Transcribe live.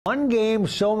One game,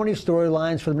 so many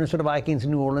storylines for the Minnesota Vikings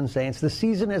and New Orleans Saints. The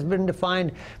season has been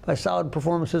defined by solid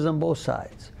performances on both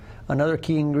sides. Another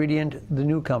key ingredient, the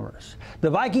newcomers. The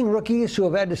Viking rookies who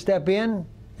have had to step in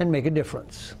and make a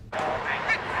difference.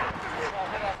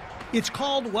 It's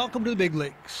called Welcome to the Big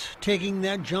Leagues, taking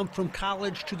that jump from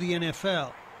college to the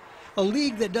NFL. A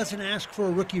league that doesn't ask for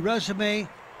a rookie resume,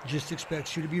 just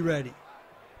expects you to be ready.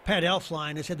 Pat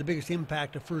Elflein has had the biggest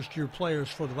impact of first-year players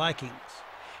for the Vikings.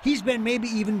 He's been maybe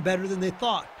even better than they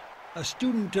thought. A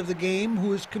student of the game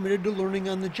who is committed to learning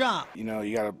on the job. You know,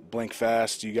 you got to blink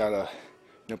fast. You got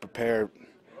to, prepare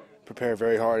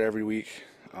very hard every week.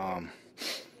 You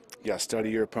got to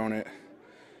study your opponent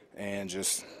and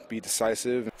just be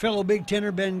decisive. Fellow Big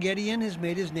Tenner Ben Gedeon has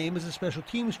made his name as a special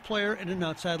teams player and an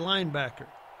outside linebacker.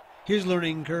 His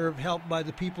learning curve helped by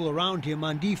the people around him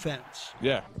on defense.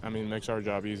 Yeah, I mean, it makes our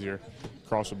job easier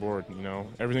across the board.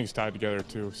 Everything's tied together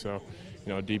too. So,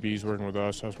 DB's working with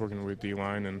us, working with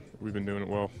D-line, and we've been doing it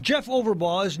well. Jeff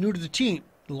Overbaugh is new to the team.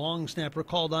 The long snapper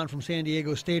called on from San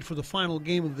Diego State for the final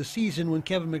game of the season when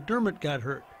Kevin McDermott got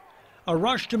hurt. A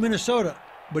rush to Minnesota,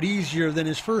 but easier than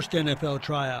his first NFL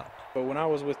tryout. But when I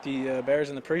was with the Bears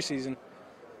in the preseason,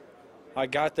 I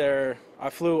got there,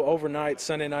 I flew overnight,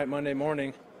 Sunday night, Monday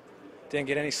morning, didn't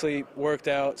get any sleep, worked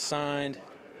out, signed,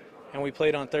 and we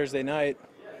played on Thursday night.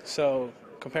 So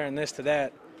comparing this to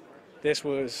that, this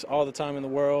was all the time in the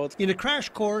world. In a crash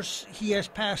course, he has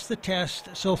passed the test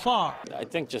so far. I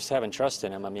think just having trust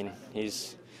in him. I mean,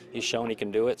 he's shown he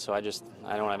can do it, so I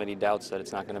don't have any doubts that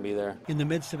it's not going to be there. In the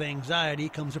midst of anxiety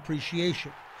comes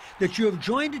appreciation. That you have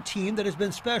joined a team that has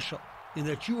been special, and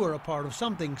that you are a part of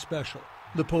something special,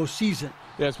 the postseason.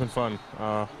 Yeah, it's been fun.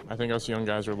 I think us young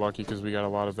guys are lucky because we got a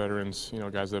lot of veterans,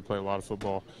 guys that play a lot of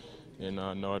football and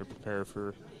know how to prepare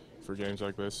for games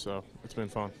like this, so it's been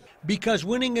fun. Because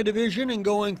winning a division and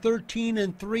going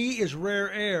 13-3 is rare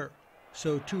air,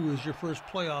 so too is your first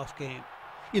playoff game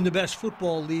in the best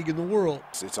football league in the world.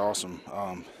 It's awesome.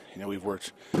 We've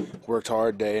worked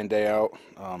hard day in, day out,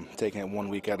 taking it 1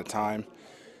 week at a time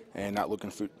and not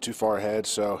looking too far ahead.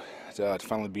 So to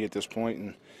finally be at this point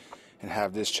and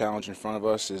have this challenge in front of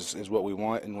us is what we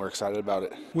want, and we're excited about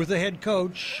it. With a head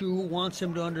coach who wants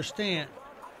him to understand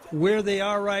where they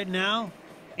are right now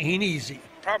ain't easy.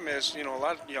 Problem is, a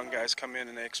lot of young guys come in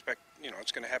and they expect,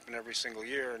 it's going to happen every single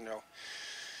year,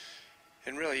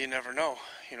 and really you never know.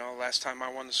 Last time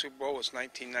I won the Super Bowl was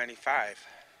 1995,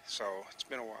 so it's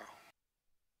been a while.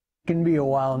 It can be a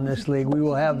while in this league. We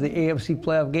will have the AFC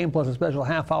playoff game plus a special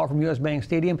half hour from U.S. Bank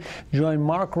Stadium. Join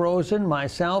Mark Rosen,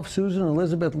 myself, Susan,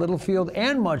 Elizabeth Littlefield,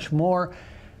 and much more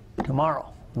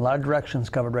tomorrow. A lot of directions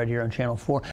covered right here on Channel 4.